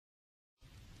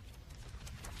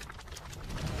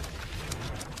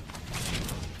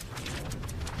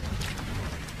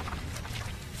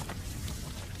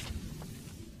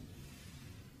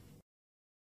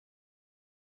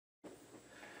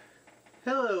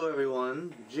Hello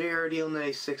everyone,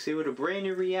 JRDL96 here with a brand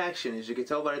new reaction. As you can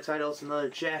tell by the title, it's another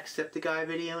Jacksepticeye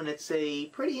video, and it's a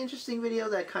pretty interesting video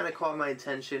that kind of caught my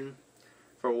attention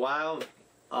for a while.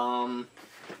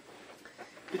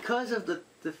 Because of the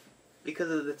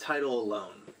title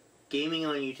alone, gaming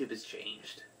on YouTube has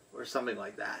changed, or something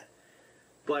like that.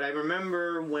 But I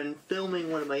remember when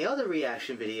filming one of my other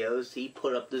reaction videos, he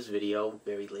put up this video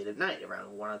very late at night,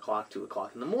 around 1 o'clock, 2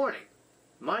 o'clock in the morning,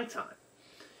 my time.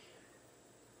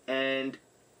 And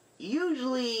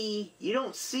usually you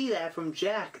don't see that from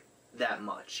Jack that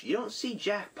much. You don't see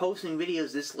Jack posting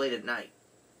videos this late at night.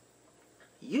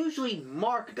 Usually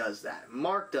Mark does that.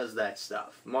 Mark does that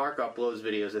stuff. Mark uploads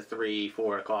videos at 3,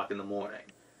 4 o'clock in the morning.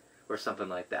 Or something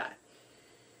like that.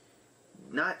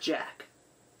 Not Jack.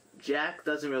 Jack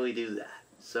doesn't really do that.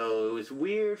 So it was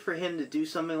weird for him to do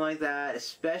something like that,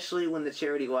 especially when the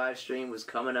charity live stream was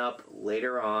coming up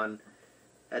later on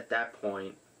at that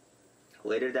point.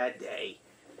 Later that day.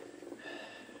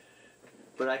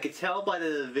 But I could tell by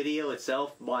the video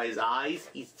itself, by his eyes,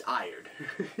 he's tired.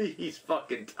 He's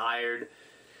fucking tired.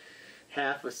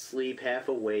 Half asleep, half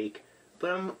awake.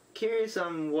 But I'm curious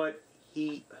on why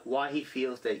he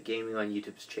feels that gaming on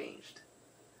YouTube's changed.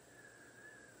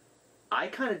 I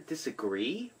kind of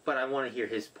disagree, but I want to hear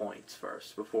his points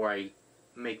first before I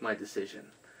make my decision.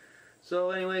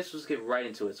 So anyways, let's get right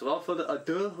into it. So without further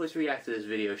ado, let's react to this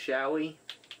video, shall we?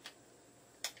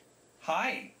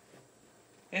 Hi.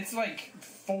 It's like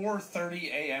 4:30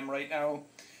 a.m. right now,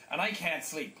 and I can't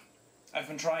sleep. I've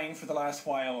been trying for the last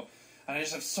while, and I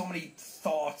just have so many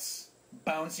thoughts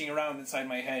bouncing around inside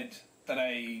my head that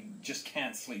I just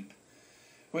can't sleep.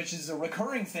 Which is a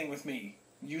recurring thing with me.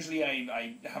 Usually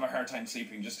I have a hard time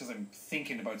sleeping just because I'm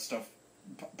thinking about stuff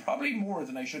probably more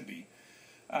than I should be.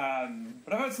 But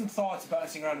I've had some thoughts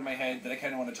bouncing around in my head that I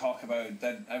kind of want to talk about,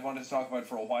 that I've wanted to talk about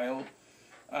for a while.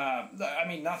 I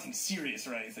mean, nothing serious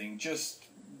or anything, just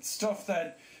stuff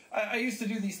that... I used to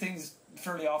do these things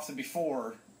fairly often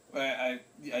before, a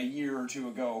year or two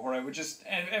ago, where I would just...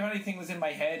 If anything was in my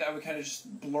head, I would kind of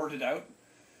just blurt it out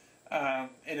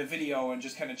in a video and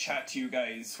just kind of chat to you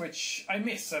guys, which I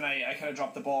miss, and I kind of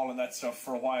dropped the ball on that stuff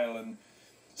for a while, and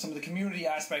some of the community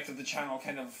aspect of the channel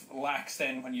kind of lacks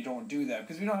then when you don't do that,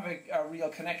 because we don't have a real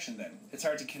connection then. It's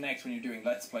hard to connect when you're doing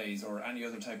Let's Plays or any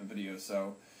other type of video,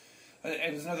 so...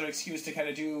 It was another excuse to kind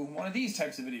of do one of these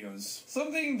types of videos.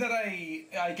 Something that I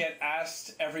get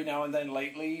asked every now and then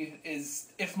lately is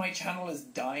if my channel is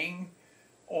dying,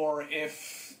 or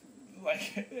if,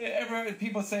 like,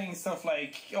 people saying stuff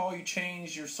like, oh, you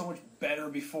changed, you're so much better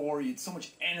before, you had so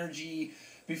much energy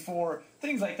before,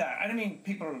 things like that. And I mean,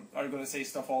 people are going to say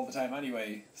stuff all the time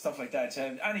anyway, stuff like that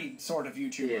to any sort of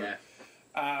YouTuber.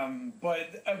 Yeah.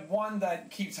 But one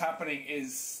that keeps happening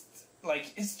is...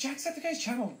 like, is Jacksepticeye's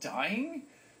channel dying?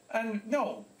 And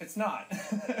no, it's not.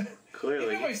 Clearly.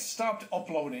 Even if I stopped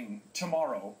uploading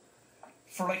tomorrow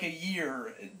for like a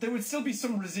year, there would still be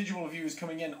some residual views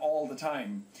coming in all the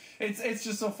time. It's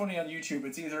just so funny on YouTube.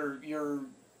 It's either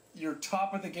you're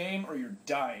top of the game or you're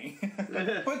dying.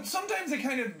 But sometimes it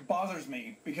kind of bothers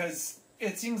me, because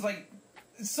it seems like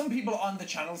some people on the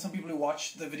channel, some people who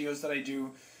watch the videos that I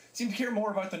do, seem to care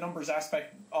more about the numbers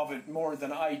aspect of it more than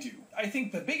I do. I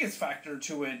think the biggest factor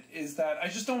to it is that I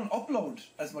just don't upload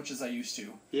as much as I used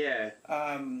to. Yeah.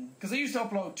 Because I used to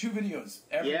upload 2 videos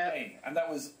every day, and that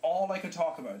was all I could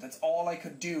talk about. That's all I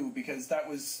could do, because that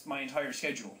was my entire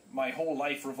schedule. My whole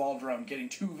life revolved around getting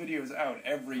 2 videos out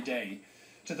every day,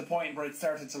 to the point where it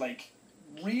started to, like,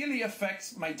 really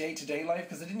affect my day-to-day life,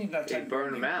 because I didn't even have time to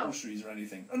burn groceries or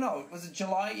anything. Oh no, was it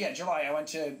July? Yeah, July. I went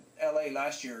to LA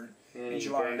last year in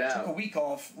July. I took a week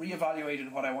off,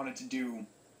 reevaluated what I wanted to do,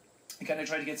 and kind of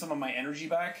tried to get some of my energy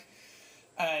back.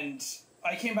 And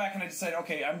I came back and I decided,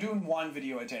 okay, I'm doing 1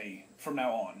 video a day from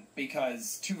now on,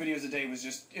 because 2 videos a day was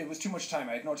just, it was too much time.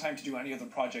 I had no time to do any other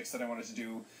projects that I wanted to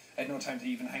do. I had no time to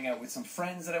even hang out with some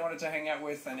friends that I wanted to hang out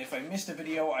with, and if I missed a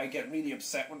video, I get really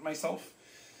upset with myself.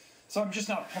 So I'm just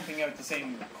not pumping out the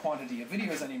same quantity of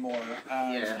videos anymore.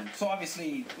 So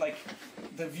obviously, like,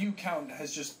 the view count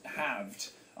has just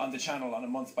halved on the channel on a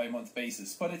month-by-month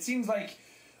basis. But it seems like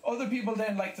other people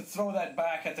then like to throw that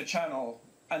back at the channel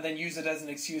and then use it as an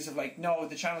excuse of, like, no,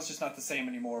 the channel's just not the same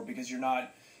anymore because you're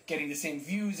not getting the same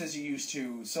views as you used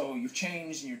to, so you've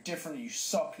changed and you're different and you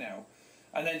suck now.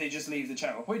 And then they just leave the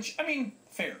channel, which, I mean,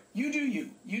 fair. You do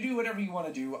you. You do whatever you want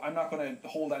to do. I'm not going to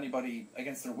hold anybody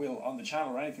against their will on the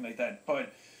channel or anything like that,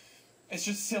 but it's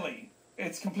just silly.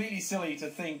 It's completely silly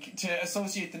to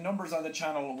associate the numbers on the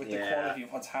channel with the quality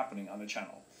of what's happening on the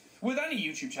channel. With any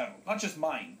YouTube channel, not just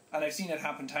mine. And I've seen it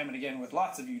happen time and again with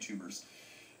lots of YouTubers.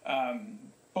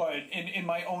 But in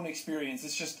my own experience,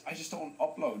 it's just, I just don't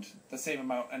upload the same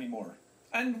amount anymore.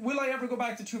 And will I ever go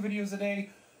back to 2 videos a day?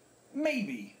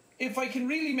 Maybe. If I can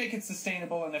really make it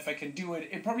sustainable and if I can do it,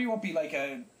 it probably won't be like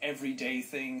a everyday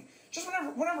thing. Just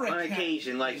whenever I can. On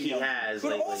occasion, like he has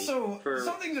But lately. also,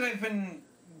 something that I've been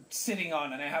sitting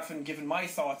on and I haven't given my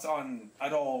thoughts on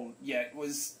at all yet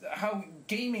was how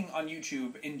gaming on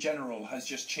YouTube in general has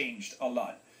just changed a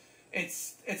lot.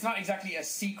 It's not exactly a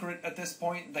secret at this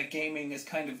point that gaming is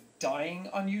kind of dying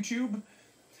on YouTube.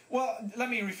 Well, let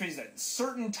me rephrase that.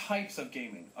 Certain types of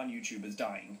gaming on YouTube is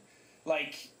dying.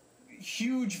 Like,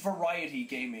 huge variety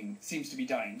gaming seems to be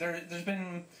dying. There's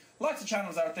been lots of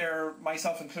channels out there,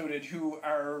 myself included, who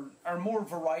are more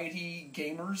variety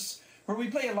gamers, where we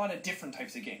play a lot of different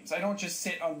types of games. I don't just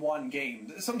sit on one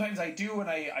game. Sometimes I do, and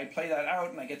I play that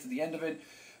out, and I get to the end of it.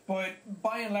 But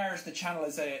by and large, the channel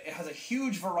has a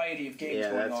huge variety of games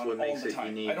going on all the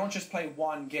time. I don't just play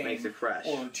one game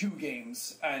or 2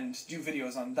 games and do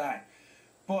videos on that.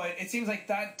 But it seems like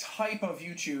that type of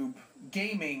YouTube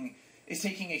gaming is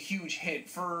taking a huge hit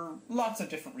for lots of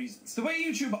different reasons. The way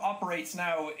YouTube operates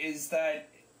now is that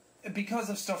because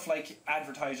of stuff like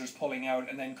advertisers pulling out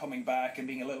and then coming back and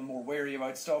being a little more wary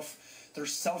about stuff,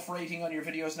 there's self-rating on your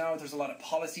videos now. There's a lot of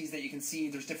policies that you can see.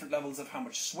 There's different levels of how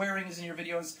much swearing is in your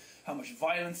videos, how much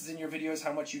violence is in your videos,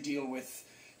 how much you deal with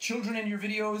children in your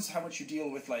videos, how much you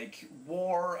deal with like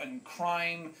war and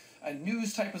crime and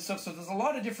news type of stuff. So there's a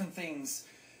lot of different things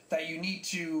that you need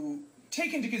to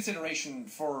take into consideration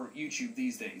for YouTube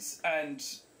these days. And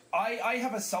I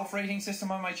have a self-rating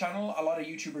system on my channel. A lot of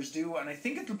YouTubers do, and I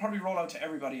think it will probably roll out to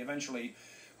everybody eventually,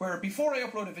 where before I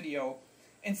upload a video,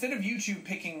 instead of YouTube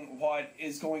picking what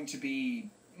is going to be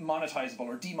monetizable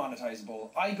or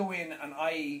demonetizable, I go in and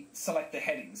I select the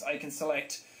headings. I can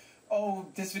select, oh,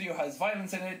 this video has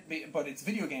violence in it, but it's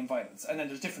video game violence. And then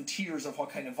there's different tiers of what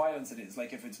kind of violence it is.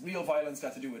 Like if it's real violence,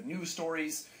 got to do with news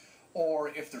stories, or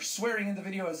if there's swearing in the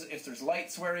videos, if there's light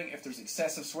swearing, if there's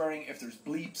excessive swearing, if there's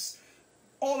bleeps,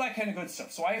 all that kind of good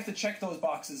stuff. So I have to check those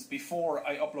boxes before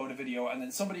I upload a video, and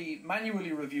then somebody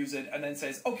manually reviews it and then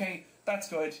says, okay, that's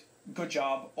good, good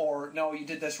job, or no, you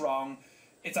did this wrong,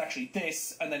 it's actually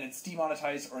this, and then it's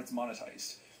demonetized or it's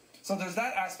monetized. So there's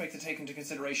that aspect to take into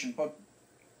consideration, but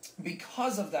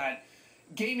because of that,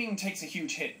 gaming takes a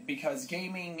huge hit, because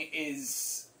gaming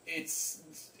is, it's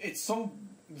so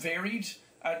varied.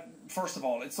 First of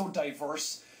all, it's so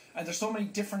diverse, and there's so many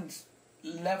different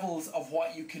levels of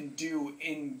what you can do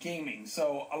in gaming.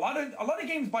 So a lot of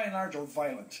games by and large are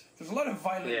violent. There's a lot of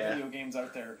violent video games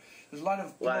out there. There's a lot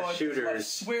of blood, there's a lot of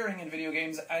swearing in video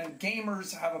games, and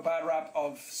gamers have a bad rap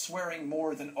of swearing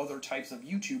more than other types of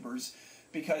YouTubers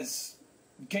because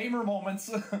gamer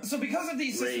moments. So because of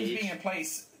these systems being in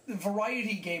place,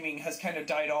 variety gaming has kind of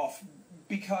died off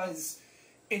because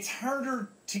it's harder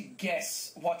to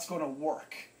guess what's going to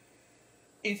work.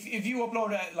 If you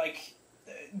upload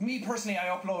me personally, I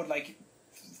upload like,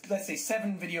 let's say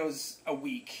 7 videos a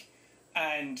week,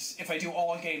 and if I do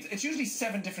all games, it's usually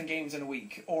 7 different games in a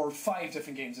week, or 5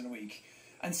 different games in a week.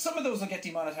 And some of those will get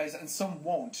demonetized and some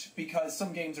won't, because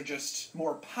some games are just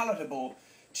more palatable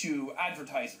to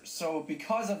advertisers. So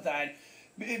because of that,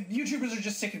 YouTubers are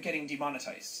just sick of getting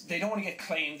demonetized. They don't want to get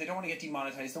claimed, they don't want to get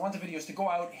demonetized. They want the videos to go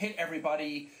out, hit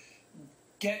everybody,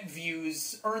 get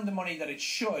views, earn the money that it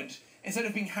should, instead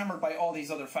of being hammered by all these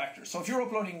other factors. So if you're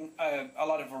uploading a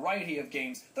lot of variety of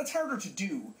games, that's harder to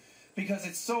do, because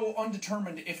it's so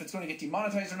undetermined if it's going to get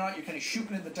demonetized or not. You're kind of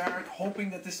shooting in the dark,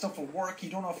 hoping that this stuff will work. You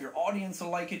don't know if your audience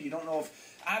will like it. You don't know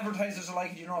if advertisers will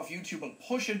like it. You don't know if YouTube will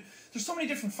push it. There's so many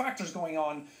different factors going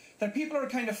on that people are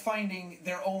kind of finding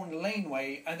their own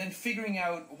laneway and then figuring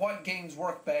out what games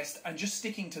work best and just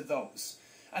sticking to those.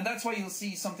 And that's why you'll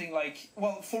see something like,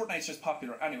 well, Fortnite's just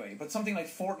popular anyway, but something like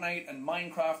Fortnite and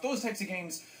Minecraft, those types of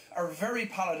games are very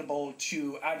palatable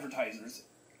to advertisers.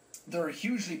 They're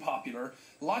hugely popular.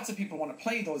 Lots of people want to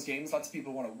play those games. Lots of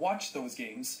people want to watch those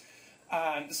games.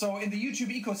 So in the YouTube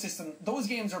ecosystem, those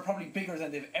games are probably bigger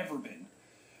than they've ever been.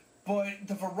 But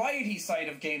the variety side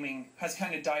of gaming has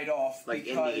kind of died off, like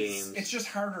because it's just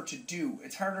harder to do.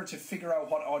 It's harder to figure out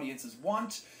what audiences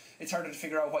want. It's harder to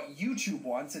figure out what YouTube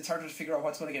wants. It's harder to figure out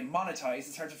what's going to get monetized.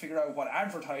 It's harder to figure out what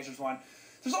advertisers want.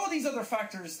 There's all these other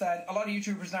factors that a lot of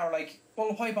YouTubers now are like,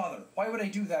 well, why bother? Why would I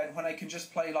do that when I can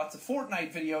just play lots of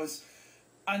Fortnite videos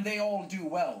and they all do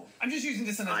well? I'm just using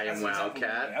this as an example.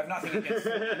 I have nothing against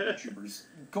Fortnite YouTubers.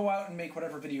 Go out and make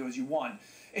whatever videos you want.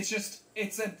 It's just,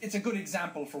 it's a good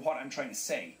example for what I'm trying to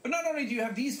say. But not only do you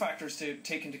have these factors to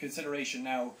take into consideration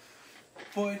now,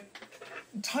 but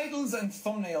titles and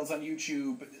thumbnails on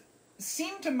YouTube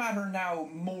seem to matter now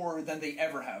more than they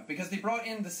ever have, because they brought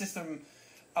in the system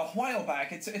a while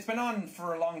back, it's been on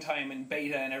for a long time in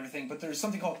beta and everything, but there's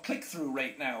something called click-through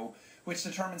rate now, which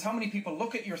determines how many people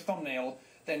look at your thumbnail,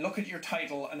 then look at your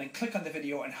title, and then click on the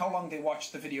video, and how long they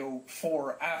watch the video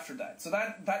for after that. So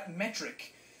that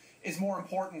metric is more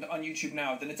important on YouTube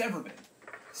now than it's ever been.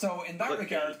 So in that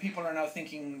regard, people are now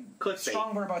thinking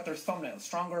stronger about their thumbnails,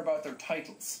 stronger about their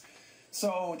titles.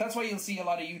 So that's why you'll see a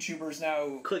lot of YouTubers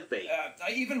now, clickbait,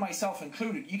 even myself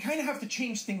included, you kind of have to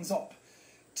change things up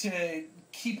to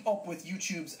keep up with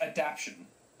YouTube's adaptation.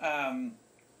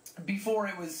 Before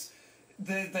it was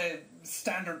the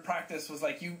standard practice was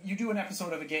like you do an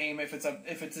episode of a game if it's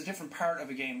a different part of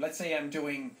a game. Let's say I'm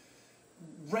doing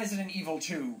Resident Evil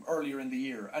 2 earlier in the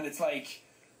year, and it's like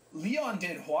Leon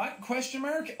did what? Question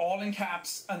mark, all in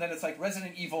caps, and then it's like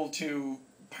Resident Evil 2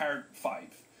 Part 5.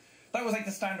 That was like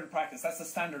the standard practice. That's the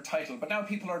standard title. But now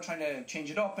people are trying to change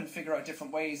it up and figure out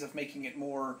different ways of making it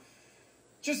more,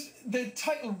 just the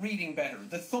title reading better,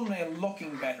 the thumbnail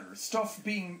looking better, stuff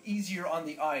being easier on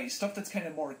the eye, stuff that's kind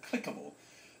of more clickable.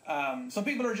 So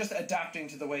people are just adapting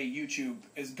to the way YouTube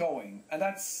is going, and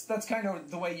that's kind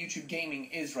of the way YouTube gaming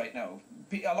is right now.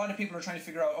 A lot of people are trying to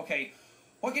figure out, okay,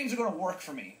 what games are going to work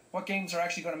for me? What games are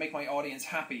actually going to make my audience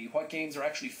happy? What games are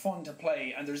actually fun to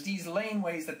play? And there's these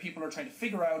laneways that people are trying to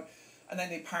figure out, and then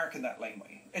they park in that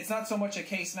laneway. It's not so much a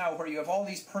case now where you have all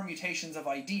these permutations of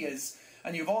ideas,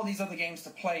 and you have all these other games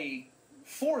to play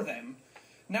for them.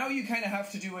 Now you kind of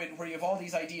have to do it where you have all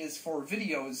these ideas for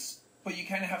videos, but you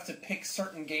kind of have to pick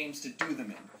certain games to do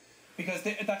them in. Because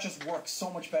that just works so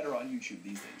much better on YouTube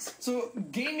these days. So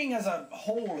gaming as a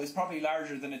whole is probably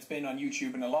larger than it's been on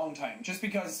YouTube in a long time. Just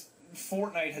because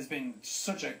Fortnite has been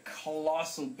such a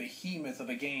colossal behemoth of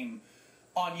a game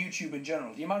on YouTube in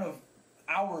general. The amount of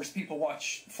hours people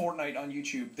watch Fortnite on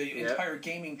YouTube, the entire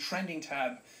gaming trending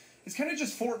tab, is kind of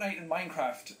just Fortnite and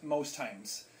Minecraft most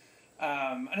times.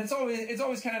 And it's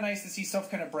always kind of nice to see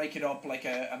stuff kind of break it up, like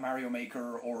a Mario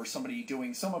Maker or somebody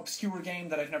doing some obscure game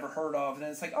that I've never heard of, and then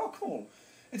it's like, oh, cool.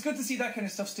 It's good to see that kind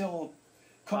of stuff still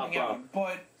coming out.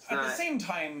 But at the same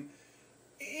time,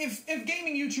 if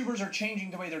gaming YouTubers are changing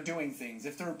the way they're doing things,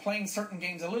 if they're playing certain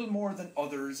games a little more than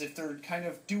others, if they're kind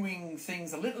of doing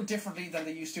things a little differently than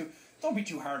they used to, don't be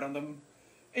too hard on them.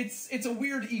 It's a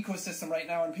weird ecosystem right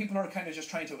now, and people are kind of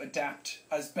just trying to adapt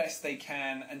as best they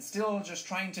can, and still just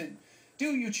trying to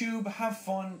do YouTube, have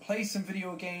fun, play some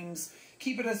video games,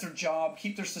 keep it as their job,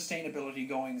 keep their sustainability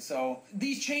going. So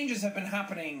these changes have been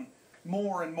happening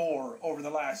more and more over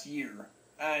the last year.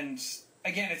 And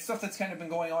again, it's stuff that's kind of been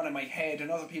going on in my head,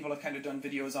 and other people have kind of done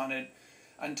videos on it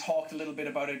and talked a little bit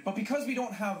about it. But because we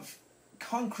don't have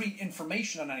concrete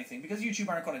information on anything, because YouTube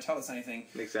aren't going to tell us anything.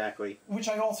 Exactly. Which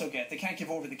I also get. They can't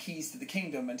give over the keys to the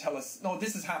kingdom and tell us, no,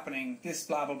 this is happening, this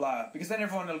blah blah blah. Because then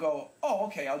everyone will go, oh,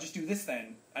 okay, I'll just do this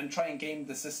then, and try and game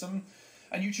the system.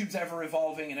 And YouTube's ever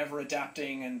evolving and ever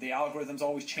adapting, and the algorithm's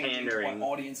always changing to what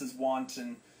audiences want,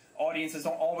 and audiences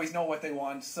don't always know what they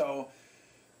want, so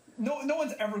no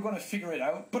one's ever going to figure it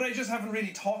out. But I just haven't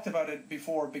really talked about it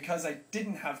before because I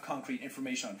didn't have concrete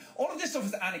information on it. All of this stuff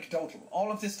is anecdotal.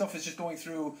 All of this stuff is just going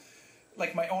through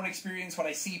like my own experience, what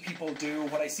I see people do,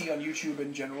 what I see on YouTube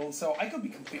in general. So I could be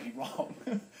completely wrong.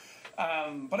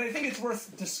 But I think it's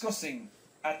worth discussing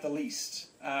at the least,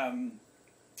 and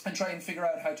try and figure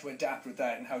out how to adapt with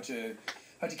that, and how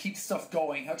to keep stuff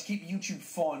going, how to keep YouTube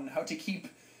fun, how to keep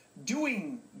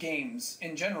doing games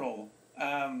in general.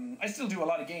 I still do a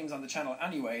lot of games on the channel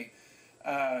anyway,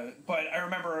 but I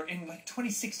remember in like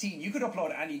 2016 you could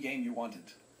upload any game you wanted.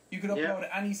 You could upload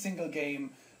any single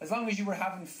game. As long as you were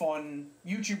having fun,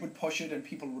 YouTube would push it and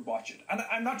people would watch it. And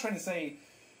I'm not trying to say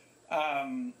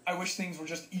I wish things were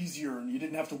just easier and you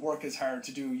didn't have to work as hard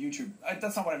to do YouTube.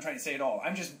 That's not what I'm trying to say at all.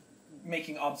 I'm just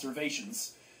making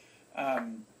observations.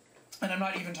 And I'm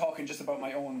not even talking just about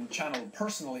my own channel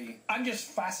personally. I'm just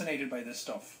fascinated by this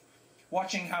stuff.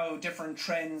 Watching how different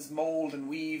trends mold and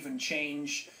weave and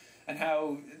change, and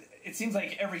how it seems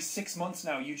like every 6 months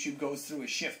now YouTube goes through a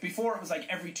shift. Before it was like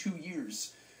every 2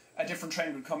 years a different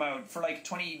trend would come out. For like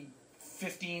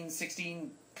 2015,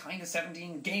 16, kind of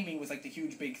 17, gaming was like the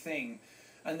huge big thing.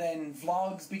 And then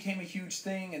vlogs became a huge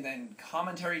thing, and then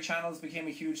commentary channels became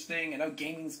a huge thing, and now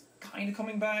gaming's kind of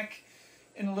coming back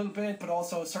in a little bit, but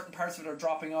also certain parts of it are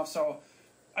dropping off. So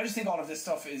I just think all of this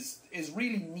stuff is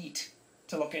really neat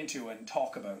to look into and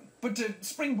talk about. But to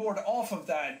springboard off of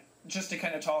that, just to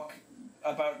kind of talk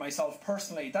about myself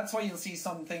personally, that's why you'll see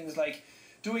some things like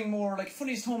doing more like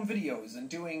funniest home videos, and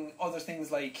doing other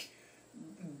things like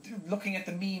looking at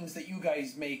the memes that you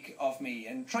guys make of me,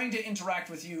 and trying to interact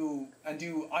with you and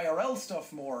do IRL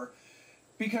stuff more,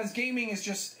 because gaming is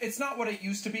just, it's not what it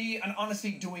used to be. And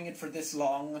honestly, doing it for this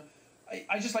long,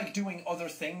 I just like doing other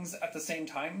things at the same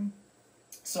time.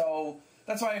 So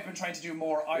that's why I've been trying to do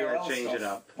more IRL change stuff. it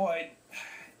up. But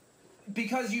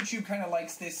because YouTube kind of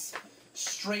likes this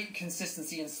straight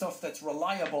consistency and stuff that's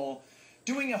reliable,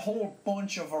 doing a whole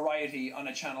bunch of variety on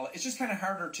a channel is just kind of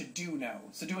harder to do now.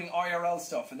 So doing IRL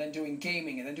stuff and then doing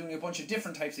gaming and then doing a bunch of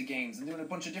different types of games and doing a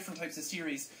bunch of different types of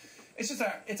series,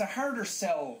 it's a harder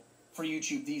sell for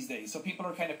YouTube these days. So people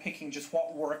are kind of picking just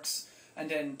what works and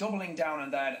then doubling down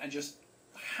on that and just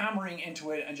hammering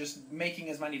into it and just making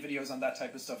as many videos on that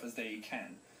type of stuff as they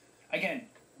can. Again,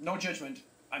 no judgment,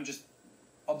 I'm just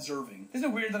observing. Isn't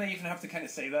it weird that I even have to kind of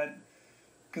say that?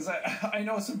 Because I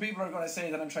know some people are going to say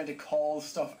that I'm trying to call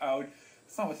stuff out.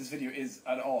 That's not what this video is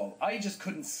at all. I just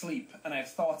couldn't sleep and I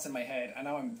have thoughts in my head and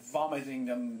now I'm vomiting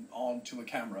them onto a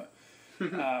camera.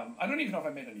 I don't even know if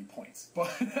I made any points,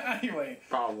 but anyway,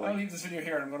 Probably. I'll leave this video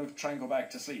here and I'm going to try and go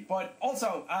back to sleep. But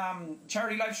also,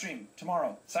 charity live stream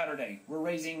tomorrow, Saturday. We're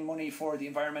raising money for the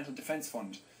Environmental Defence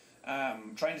Fund,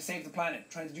 trying to save the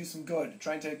planet, trying to do some good,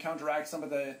 trying to counteract some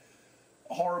of the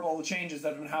horrible changes that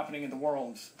have been happening in the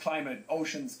world, climate,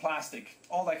 oceans, plastic,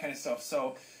 all that kind of stuff.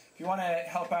 So if you want to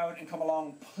help out and come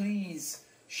along, please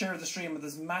share the stream with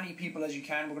as many people as you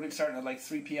can. We're going to be starting at like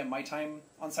 3 p.m. my time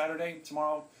on Saturday,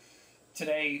 tomorrow,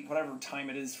 today, whatever time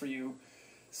it is for you.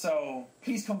 So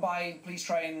please come by, please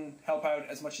try and help out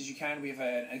as much as you can. We have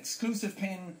an exclusive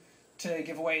pin to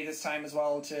give away this time as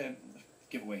well,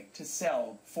 to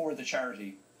sell for the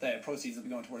charity. The proceeds will be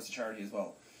going towards the charity as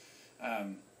well.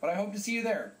 But I hope to see you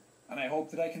there, and I hope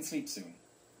that I can sleep soon.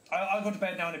 I'll go to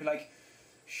bed now and I'll be like,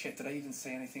 shit, did I even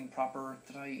say anything proper?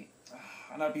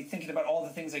 And I'll be thinking about all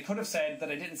the things I could have said that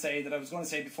I didn't say, that I was going to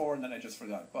say before, and then I just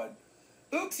forgot. But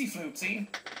oopsie floopsie.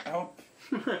 I hope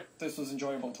this was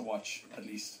enjoyable to watch, at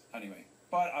least. Anyway.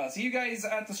 But I'll see you guys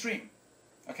at the stream.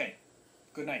 Okay.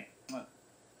 Good night.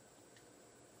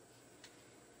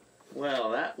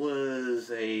 Well, that was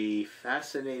a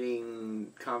fascinating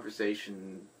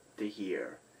conversation to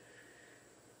hear.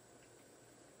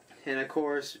 And of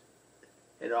course,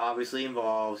 it obviously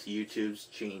involves YouTube's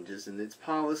changes in its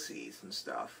policies and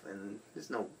stuff. And there's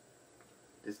no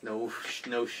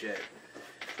shit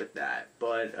with that.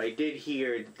 But I did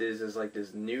hear that there's like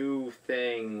this new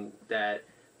thing that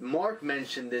Mark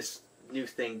mentioned, this new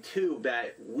thing too,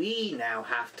 that we now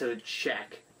have to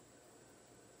check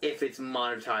if it's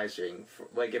monetizing,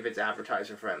 like if it's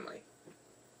advertiser friendly.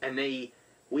 And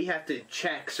we have to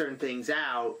check certain things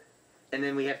out, and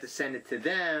then we have to send it to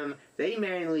them. They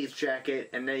manually check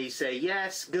it, and they say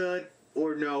yes, good,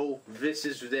 or no, this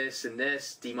is this and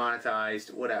this,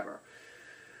 demonetized, whatever.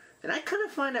 And I kind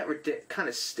of find that kind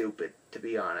of stupid, to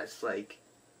be honest. Like,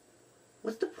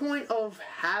 what's the point of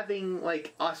having,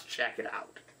 like, us check it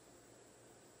out?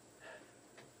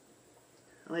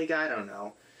 Like, I don't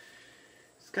know.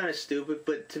 It's kind of stupid,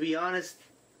 but to be honest,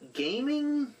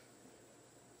 gaming,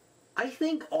 I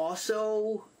think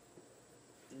also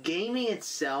gaming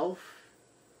itself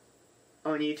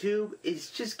on YouTube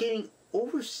is just getting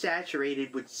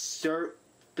oversaturated with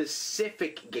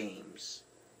specific games.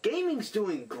 Gaming's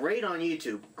doing great on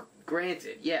YouTube,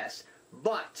 granted, yes,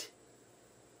 but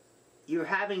you're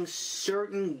having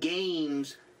certain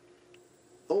games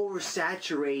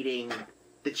oversaturating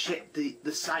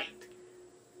the site.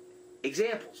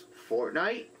 Examples: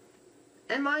 Fortnite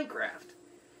and Minecraft.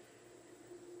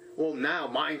 Well, now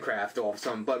Minecraft all of a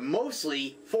sudden, but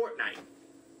mostly Fortnite.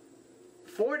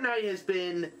 Fortnite has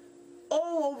been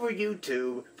all over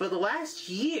YouTube for the last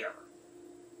year.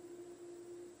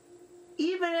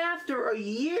 Even after a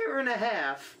year and a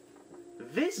half,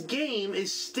 this game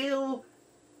is still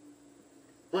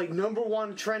like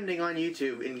 #1 trending on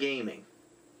YouTube in gaming.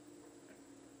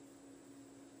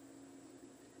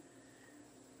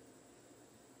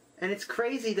 And it's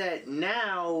crazy that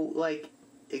now, like,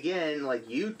 again, like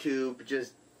YouTube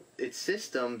just, its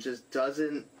system just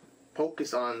doesn't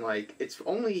focus on, like, it's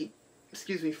only,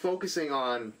 focusing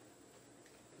on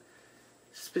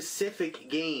specific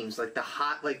games, like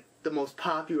the most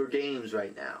popular games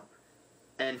right now.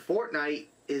 And Fortnite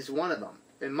is one of them,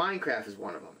 and Minecraft is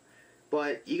one of them.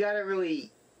 But you gotta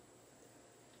really,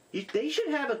 they should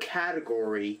have a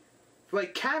category,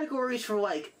 like categories for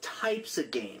like types of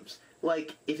games.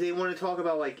 Like, if they want to talk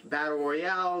about, like, Battle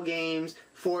Royale games,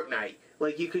 Fortnite.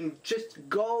 Like, you can just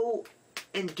go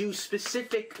and do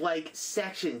specific, like,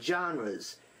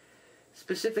 genres.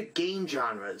 Specific game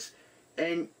genres.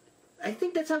 And I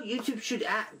think that's how YouTube should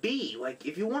be. Like,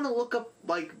 if you want to look up,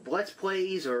 like, Let's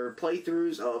Plays or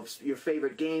playthroughs of your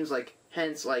favorite games, like,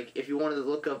 hence, like, if you wanted to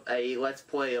look up a Let's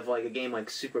Play of, like, a game like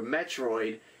Super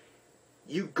Metroid,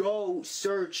 you go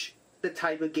search the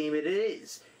type of game it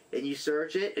is. And you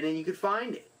search it, and then you can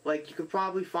find it. like, you could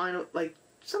probably find, like,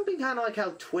 something kind of like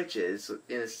how Twitch is,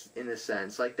 in a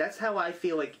sense. Like, that's how I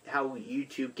feel like how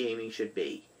YouTube gaming should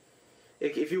be.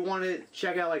 If you want to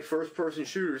check out, like, first-person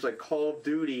shooters like Call of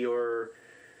Duty or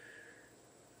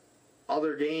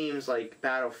other games like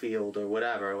Battlefield or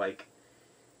whatever, like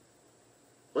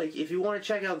if you want to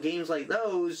check out games like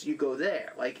those, you go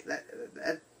there. Like,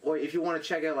 that or if you want to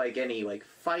check out, like, any, like,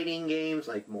 fighting games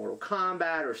like Mortal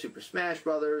Kombat or Super Smash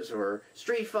Brothers or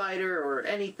Street Fighter or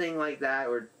anything like that,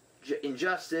 or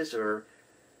Injustice or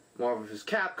Marvel vs.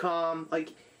 Capcom,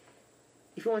 like,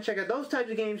 if you want to check out those types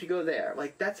of games, you go there.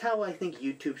 Like, that's how I think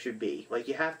YouTube should be. Like,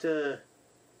 you have to...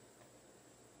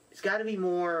 It's got to be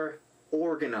more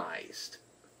organized.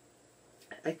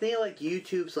 I think, like,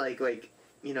 YouTube's, like,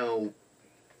 you know,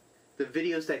 the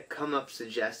videos that come up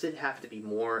suggested have to be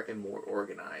more and more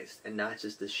organized, and not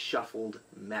just this shuffled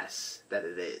mess that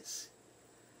it is.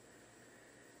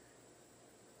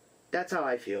 That's how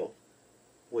I feel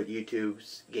what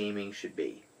YouTube's gaming should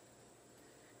be.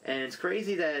 And it's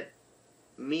crazy that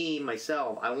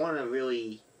myself, I want to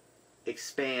really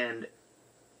expand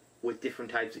with different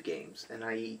types of games. And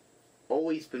I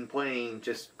always been playing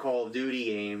just Call of Duty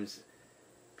games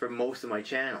for most of my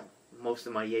channel. Most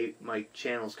of my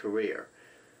channel's career.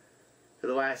 For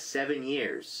the last 7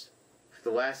 years. For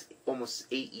the last almost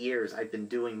 8 years, I've been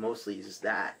doing mostly just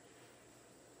that.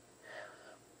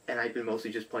 And I've been mostly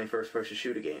just playing first-person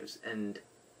shooter games. And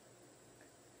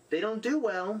they don't do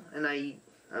well, and I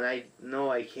know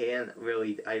I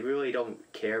really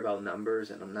don't care about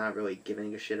numbers, and I'm not really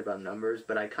giving a shit about numbers,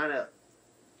 but I kind of,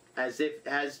 as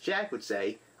Jack would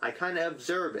say, I kind of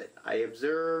observe it. I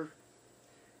observe,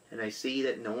 and I see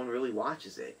that no one really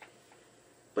watches it.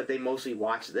 But they mostly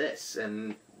watch this,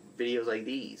 and videos like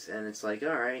these, and it's like,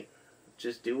 alright,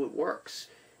 just do what works.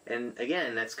 And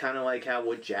again, that's kind of like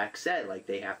what Jack said, like,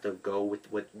 they have to go with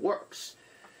what works.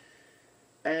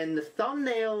 And the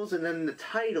thumbnails and then the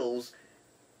titles,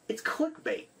 it's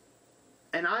clickbait.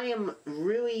 And I am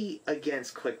really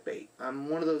against clickbait. I'm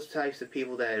one of those types of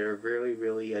people that are really,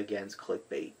 really against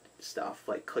clickbait stuff.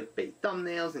 Like clickbait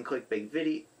thumbnails and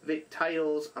clickbait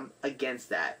titles. I'm against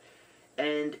that.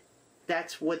 And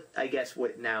that's what, I guess,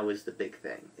 what now is the big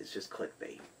thing. It's just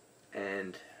clickbait.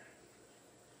 And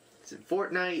it's in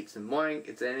Fortnite, it's in Boing,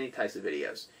 it's in any types of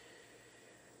videos.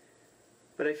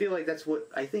 But I feel like that's what,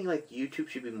 I think, like, YouTube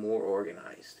should be more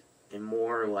organized. And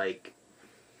more, like,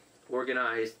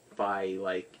 organized by,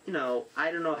 like, you know,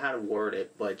 I don't know how to word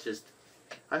it, but just,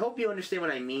 I hope you understand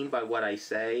what I mean by what I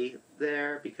say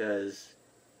there, because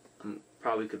I'm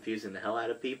probably confusing the hell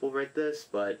out of people with this,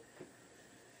 but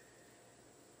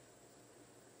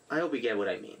I hope you get what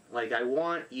I mean. Like, I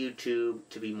want YouTube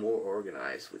to be more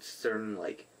organized with certain,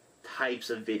 like,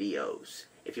 types of videos.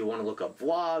 If you want to look up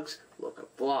vlogs, look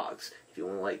up vlogs. If you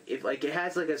want to, like, if, like, it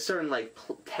has, like, a certain, like,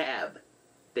 tab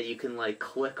that you can, like,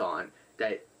 click on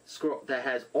that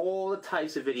has all the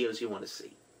types of videos you want to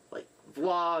see. Like,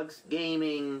 vlogs,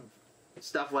 gaming,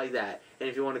 stuff like that. And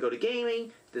if you want to go to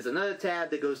gaming, there's another tab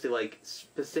that goes to, like,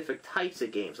 specific types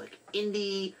of games. Like,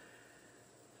 indie,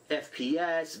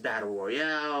 FPS, battle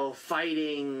royale,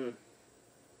 fighting,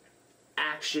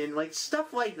 action, like,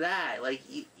 stuff like that. Like,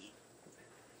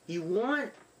 you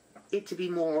want it to be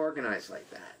more organized like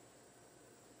that.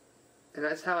 And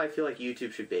that's how I feel like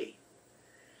YouTube should be.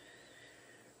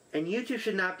 And YouTube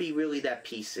should not be really that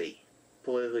PC,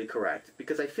 politically correct,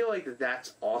 because I feel like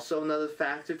that's also another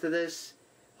factor to this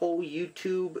whole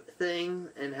YouTube thing,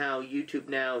 and how YouTube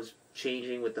now is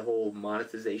changing with the whole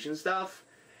monetization stuff.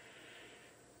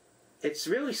 It's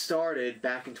really started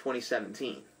back in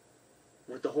 2017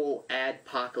 with the whole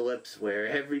adpocalypse, where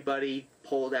everybody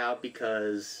pulled out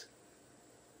because,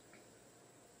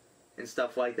 and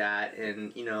stuff like that,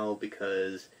 and, you know,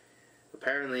 because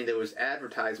apparently there was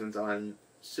advertisements on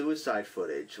suicide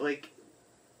footage. Like,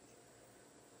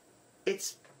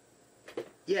 it's,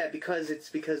 yeah, because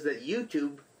that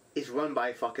YouTube is run by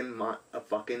a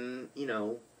fucking, you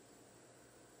know,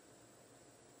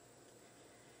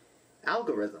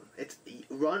 algorithm. It's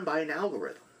run by an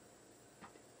algorithm.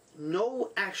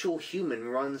 No actual human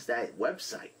runs that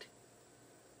website.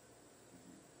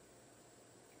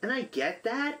 And I get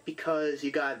that, because you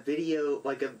got video,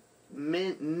 like,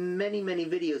 many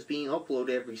videos being uploaded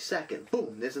every second.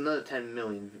 Boom, there's another 10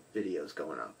 million videos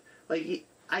going up. Like,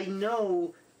 I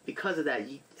know because of that,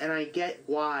 and I get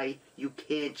why you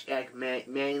can't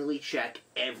manually check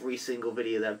every single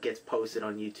video that gets posted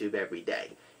on YouTube every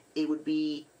day. It would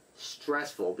be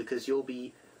stressful, because you'll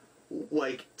be,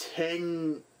 like,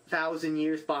 10,000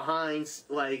 years behind,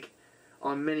 like,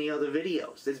 on many other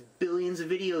videos. There's billions of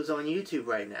videos on YouTube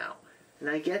right now, and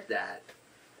I get that.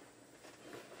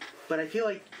 but I feel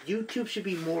like YouTube should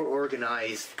be more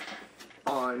organized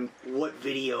on what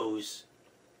videos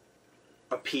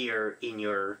appear in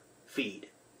your feed.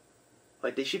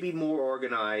 Like, they should be more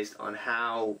organized on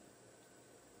how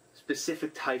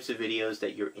specific types of videos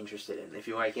that you're interested in. If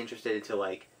you're, like, interested into,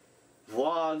 like,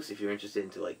 vlogs, if you're interested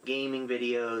into, like, gaming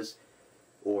videos,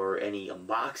 or any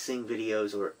unboxing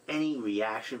videos, or any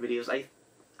reaction videos,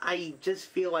 I just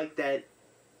feel like that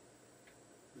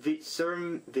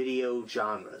certain video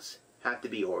genres have to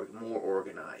be more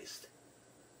organized.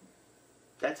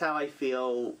 That's how I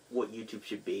feel what YouTube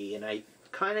should be, and I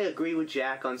kind of agree with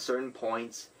Jack on certain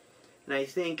points. And I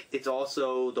think it's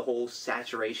also the whole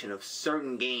saturation of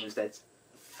certain games that's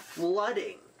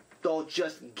flooding all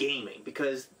just gaming,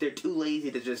 because they're too lazy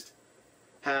to just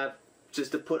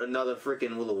to put another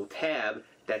freaking little tab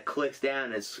that clicks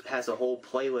down and has a whole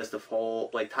playlist of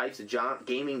whole, like, types of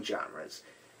gaming genres.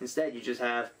 Instead, you just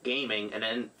have gaming and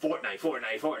then Fortnite.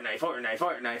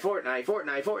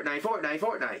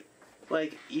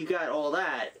 Like, you got all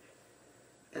that,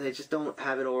 and they just don't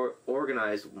have it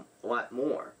organized a lot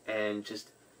more, and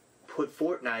just put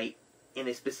Fortnite in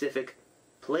a specific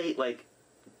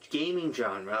gaming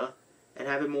genre, and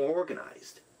have it more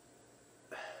organized.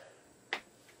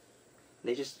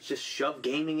 They just shove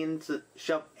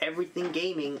everything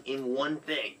gaming in one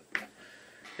thing,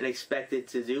 and expect it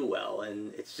to do well,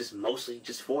 and it's just mostly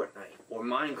just Fortnite or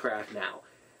Minecraft now.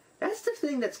 That's the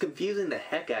thing that's confusing the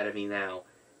heck out of me now.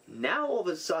 Now all of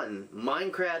a sudden,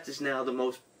 Minecraft is now the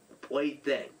most played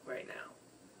thing right now.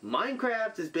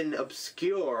 Minecraft has been in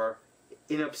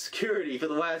obscurity for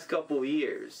the last couple of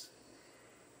years.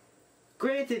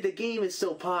 Granted, the game is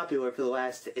so popular for the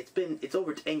last, it's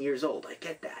over 10 years old, I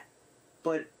get that.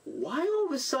 But why all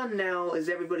of a sudden now has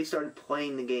everybody started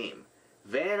playing the game?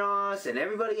 Vanoss and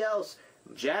everybody else,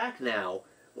 Jack now,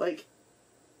 like,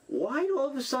 why did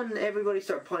all of a sudden everybody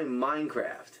start playing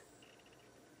Minecraft?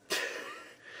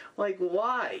 Like,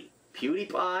 why?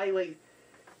 PewDiePie,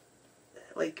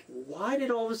 like, why did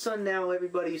all of a sudden now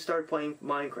everybody start playing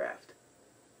Minecraft?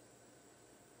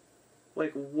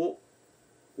 Like, what?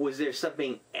 Was there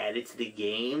something added to the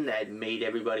game that made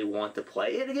everybody want to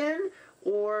play it again?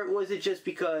 Or was it just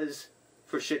because,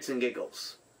 for shits and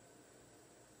giggles?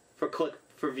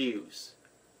 For views?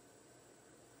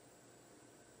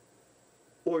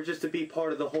 Or just to be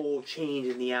part of the whole change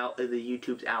in the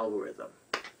YouTube's algorithm?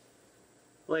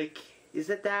 Like, is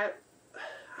it that?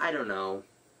 I don't know.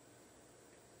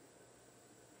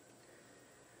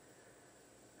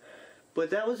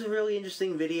 But that was a really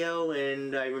interesting video,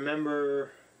 and I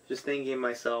remember just thinking to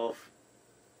myself,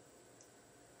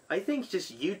 I think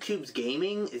just YouTube's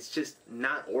gaming is just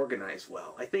not organized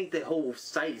well. I think the whole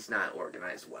site is not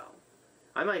organized well.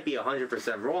 I might be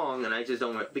 100% wrong, and I just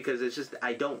don't, because it's just,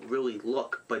 I don't really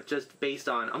look, but just based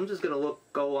on, I'm just going to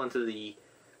go onto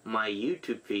my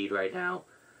YouTube feed right now,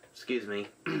 excuse me,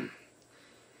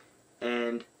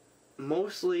 and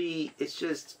mostly it's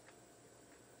just,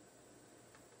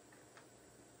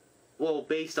 well,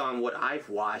 based on what I've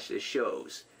watched, it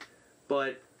shows,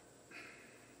 but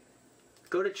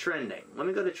go to trending. Let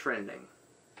me go to trending.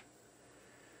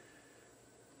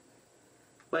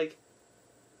 Like,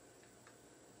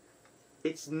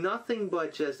 it's nothing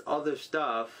but just other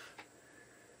stuff.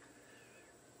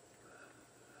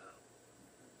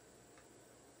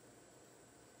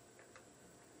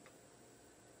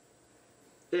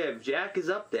 Yeah, Jack is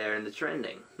up there in the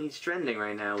trending. He's trending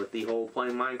right now with the whole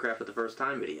playing Minecraft for the first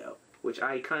time video, which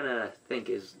I kind of think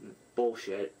is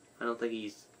bullshit. I don't think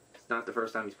it's not the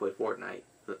first time he's played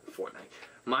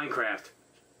Minecraft.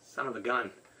 Son of a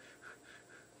gun.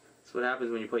 That's what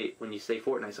happens when you say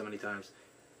Fortnite so many times.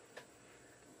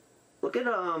 Look at,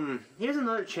 here's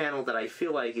another channel that I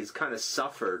feel like is kind of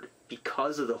suffered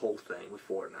because of the whole thing with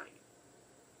Fortnite.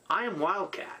 I Am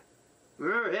Wildcat.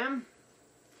 Remember him?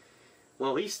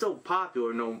 Well, he's still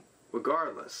popular,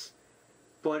 regardless.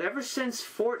 But ever since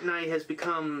Fortnite has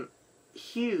become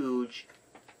huge,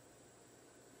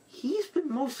 he's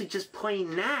been mostly just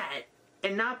playing that,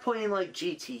 and not playing like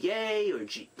GTA or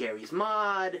Gary's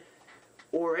Mod,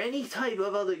 or any type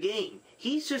of other game.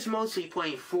 He's just mostly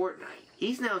playing Fortnite.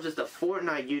 He's now just a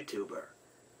Fortnite YouTuber.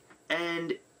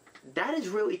 And that has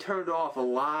really turned off a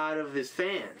lot of his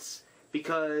fans,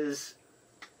 because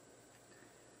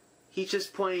he's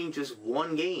just playing just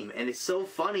one game. And it's so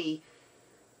funny,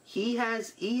 he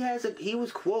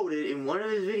was quoted in one of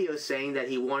his videos saying that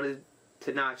he wanted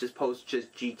to not just post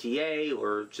just GTA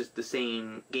or just the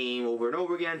same game over and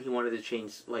over again. He wanted to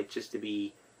change, like, just to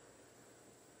be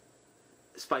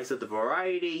spice up the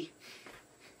variety.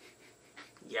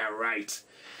 Yeah, right.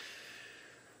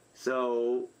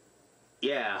 So,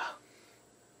 yeah.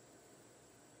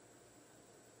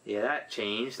 Yeah, that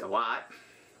changed a lot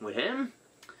with him.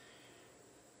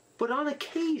 But on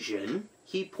occasion,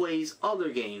 he plays other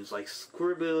games like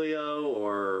Scribblio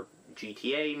or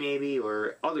GTA maybe,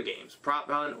 or other games,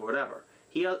 Prop Hunt or whatever.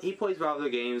 He plays other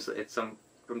games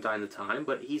from time to time,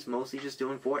 but he's mostly just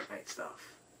doing Fortnite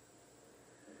stuff.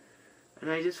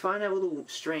 And I just find that a little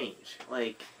strange.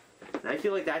 Like, and I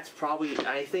feel like that's probably,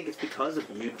 I think it's because of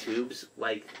YouTube's,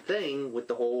 like, thing with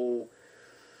the whole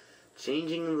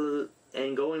changing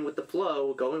and going with the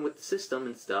flow, going with the system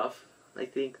and stuff. I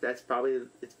think that's probably,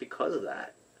 it's because of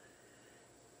that.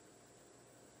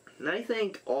 And I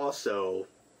think also,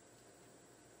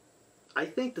 I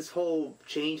think this whole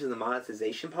change in the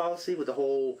monetization policy with the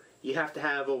whole, you have to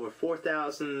have over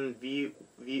 4,000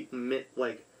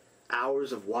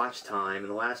 hours of watch time in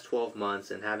the last 12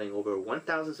 months and having over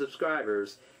 1,000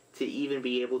 subscribers to even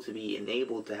be able to be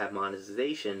enabled to have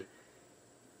monetization.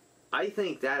 I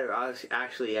think that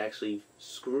actually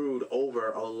screwed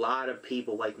over a lot of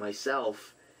people like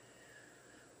myself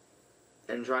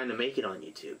and trying to make it on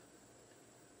YouTube.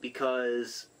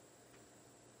 Because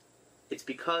it's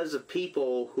because of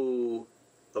people who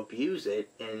abuse it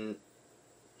and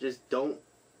just don't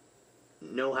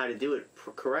know how to do it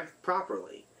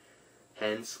properly.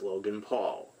 Hence Logan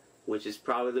Paul, which is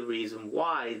probably the reason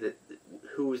why that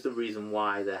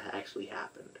actually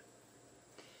happened.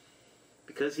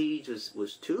 Because he just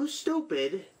was too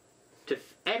stupid to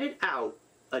edit out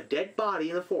a dead body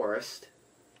in the forest.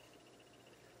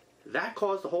 That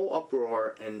caused the whole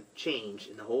uproar and change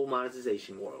in the whole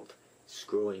monetization world,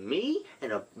 screwing me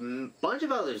and a bunch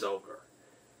of others over.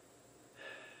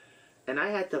 And I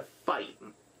had to fight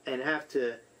and have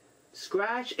to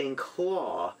scratch and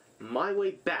claw my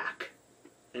way back.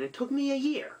 And it took me a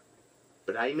year,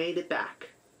 but I made it back.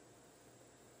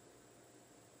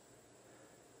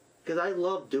 Because I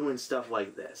love doing stuff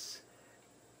like this.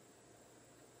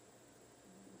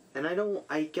 And I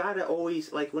gotta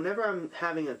always, like, whenever I'm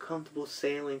having a comfortable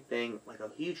sailing thing, like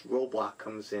a huge roadblock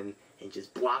comes in and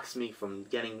just blocks me from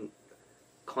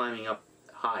climbing up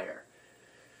higher.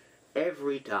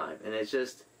 Every time. And it's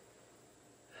just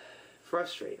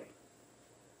frustrating.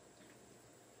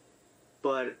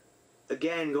 But,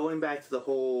 again, going back to the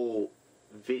whole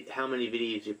how many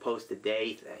videos you post a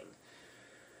day thing.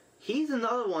 He's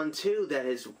another one, too, that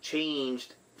has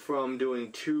changed from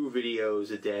doing 2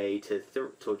 videos a day to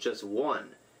just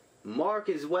 1. Mark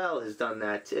as well has done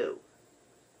that too.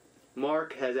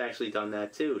 Mark has actually done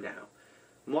that too now.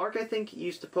 Mark, I think,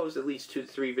 used to post at least 2 to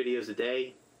 3 videos a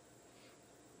day.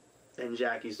 And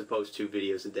Jack used to post 2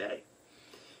 videos a day.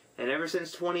 And ever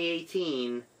since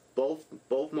 2018,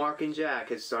 both Mark and Jack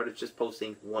have started just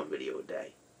posting 1 video a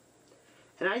day.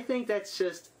 And I think that's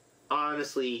just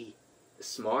honestly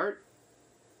smart.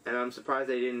 And I'm surprised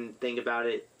they didn't think about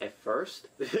it at first.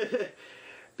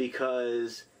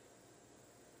 Because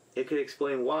it could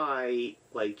explain why,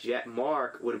 like,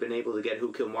 Mark would have been able to get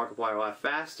Who Killed Markiplier a lot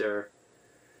faster.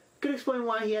 It could explain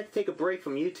why he had to take a break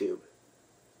from YouTube.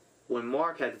 When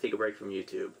Mark had to take a break from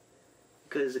YouTube.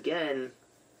 Because, again,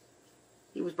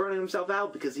 he was burning himself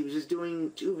out because he was just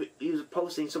he was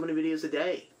posting so many videos a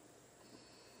day.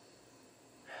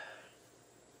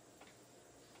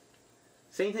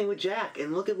 Same thing with Jack,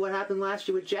 and look at what happened last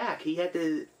year with Jack. He had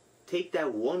to take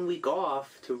that 1 week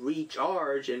off to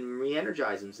recharge and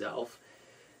re-energize himself,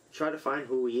 try to find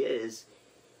who he is,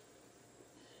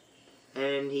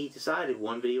 and he decided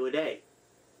 1 video a day.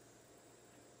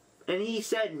 And he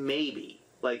said maybe,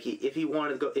 like, if he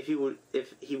wanted to go, if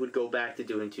he would go back to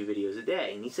doing 2 videos a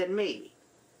day, and he said maybe.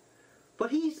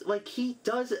 But he's like, he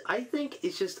does it. I think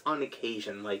it's just on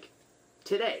occasion, like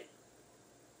today.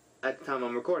 At the time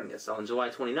I'm recording this, on July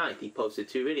 29th, he posted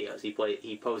 2 videos.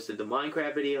 He posted the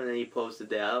Minecraft video, and then he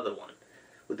posted the other one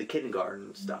with the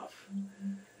kindergarten stuff.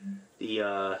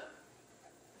 The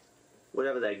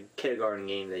whatever that kindergarten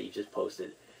game that you just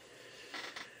posted.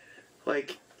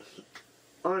 Like,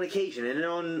 on occasion,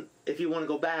 and if you want to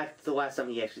go back, the last time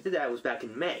he actually did that was back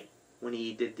in May, when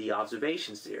he did the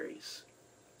observation series.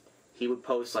 He would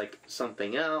post like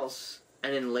something else,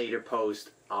 and then later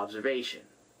post observation.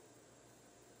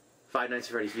 Five Nights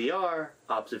at Freddy's VR,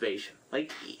 observation.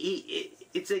 Like,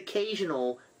 it's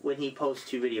occasional when he posts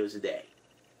 2 videos a day.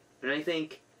 And I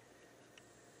think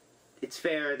it's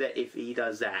fair that if he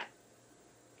does that,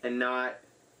 and not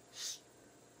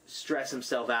stress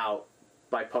himself out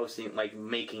by posting, like,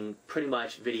 making pretty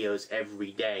much videos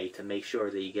every day to make sure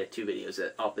that you get 2 videos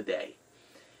up a day.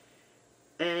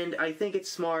 And I think it's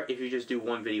smart if you just do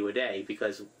 1 video a day,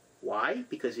 because, why?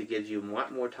 Because it gives you a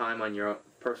lot more time on your own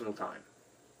personal time.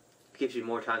 Gives you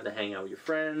more time to hang out with your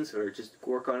friends or just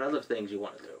work on other things you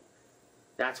want to do.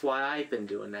 That's why I've been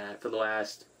doing that for the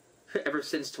last ever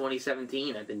since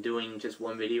 2017, I've been doing just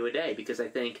one video a day because I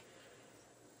think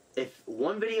if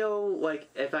one video, like,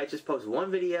 if I just post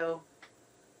one video,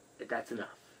 that's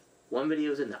enough. One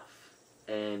video is enough.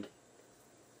 And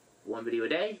one video a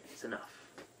day is enough.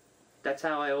 That's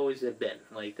how I always have been.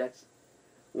 Like, that's,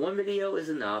 one video is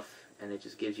enough, and it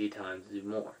just gives you time to do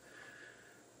more.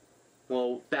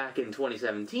 Well, back in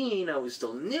 2017, I was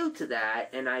still new to that,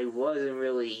 and I wasn't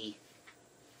really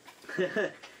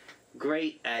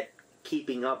great at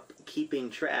keeping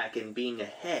track and being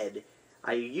ahead.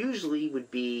 I usually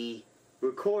would be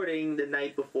recording the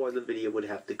night before the video would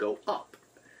have to go up.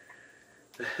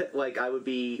 Like, I would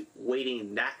be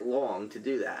waiting that long to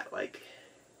do that. Like,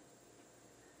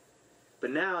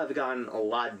 but now I've gotten a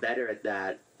lot better at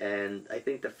that, and I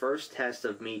think the first test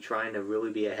of me trying to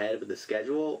really be ahead with the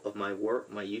schedule of my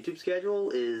work, my YouTube schedule,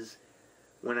 is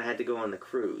when I had to go on the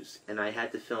cruise, and I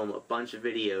had to film a bunch of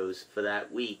videos for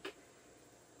that week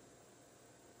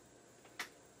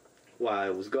while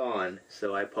I was gone,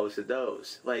 so I posted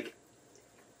those. Like,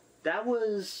 that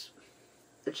was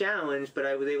a challenge, but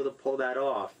I was able to pull that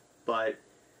off. But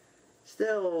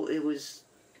still, it was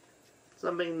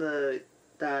something that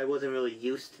I wasn't really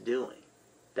used to doing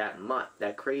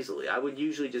that crazily. I would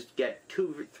usually just get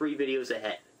 2 or 3 videos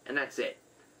ahead, and that's it.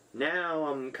 Now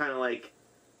I'm kind of like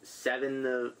 7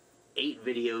 to 8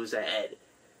 videos ahead,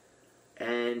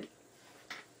 and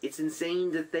it's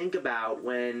insane to think about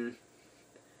when.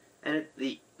 And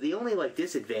the only like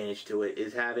disadvantage to it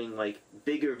is having like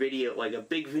bigger video, like a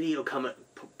big video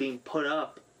being put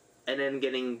up, and then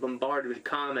getting bombarded with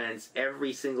comments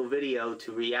every single video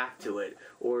to react to it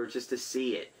or just to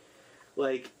see it,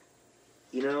 like,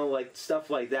 you know, like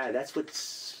stuff like that. That's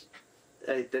what's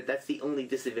that's the only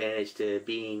disadvantage to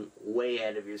being way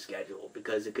ahead of your schedule,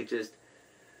 because it could just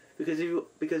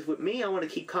because with me, I want to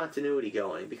keep continuity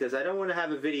going, because I don't want to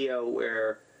have a video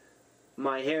where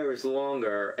my hair is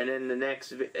longer, and then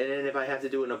if I have to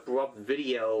do an abrupt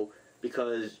video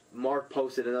because Mark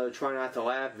posted another try not to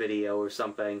laugh video or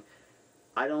something,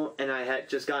 and I had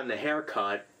just gotten a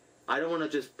haircut, I don't want to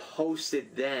just post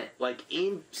it then, like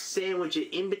sandwich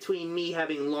it in between me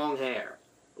having longer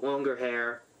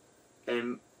hair,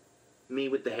 and me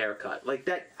with the haircut. Like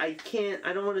that, I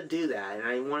don't want to do that, and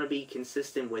I want to be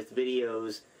consistent with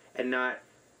videos and not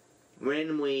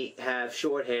randomly have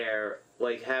short hair,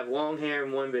 like have long hair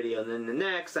in one video, and then the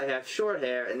next I have short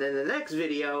hair, and then the next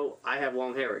video I have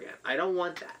long hair again. I don't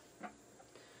want that.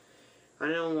 I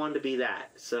don't want to be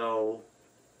that. So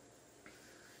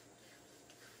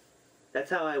that's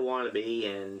how I want to be,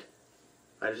 and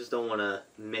I just don't want to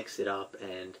mix it up,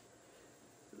 and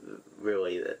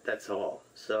really that's all.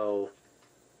 So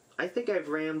I think I've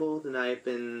rambled, and I've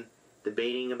been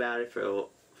debating about it for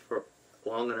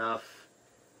long enough.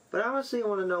 But honestly, I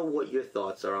want to know what your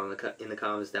thoughts are in the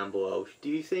comments down below. Do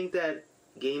you think that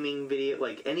gaming video,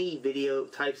 like any video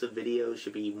types of videos,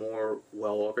 should be more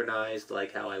well organized,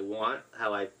 like how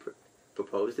I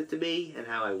proposed it to be, and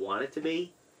how I want it to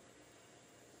be?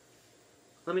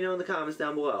 Let me know in the comments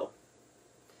down below.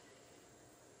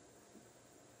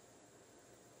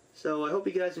 So I hope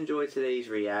you guys enjoyed today's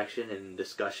reaction and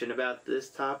discussion about this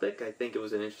topic. I think it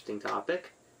was an interesting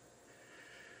topic.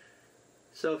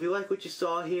 So if you like what you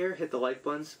saw here, hit the like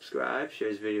button, subscribe, share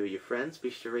this video with your friends. Be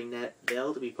sure to ring that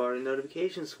bell to be part of the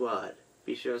notification squad.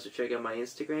 Be sure also to check out my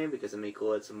Instagram, because I make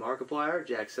cool ads and Markiplier,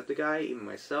 Jacksepticeye, even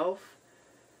myself.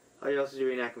 I also do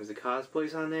reenactments and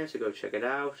cosplays on there, so go check it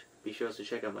out. Be sure also to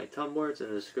check out my Tumblr, it's in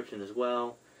the description as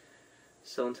well.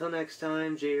 So until next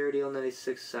time,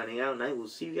 JRDL96 signing out, and I will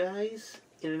see you guys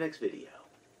in the next video.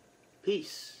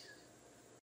 Peace.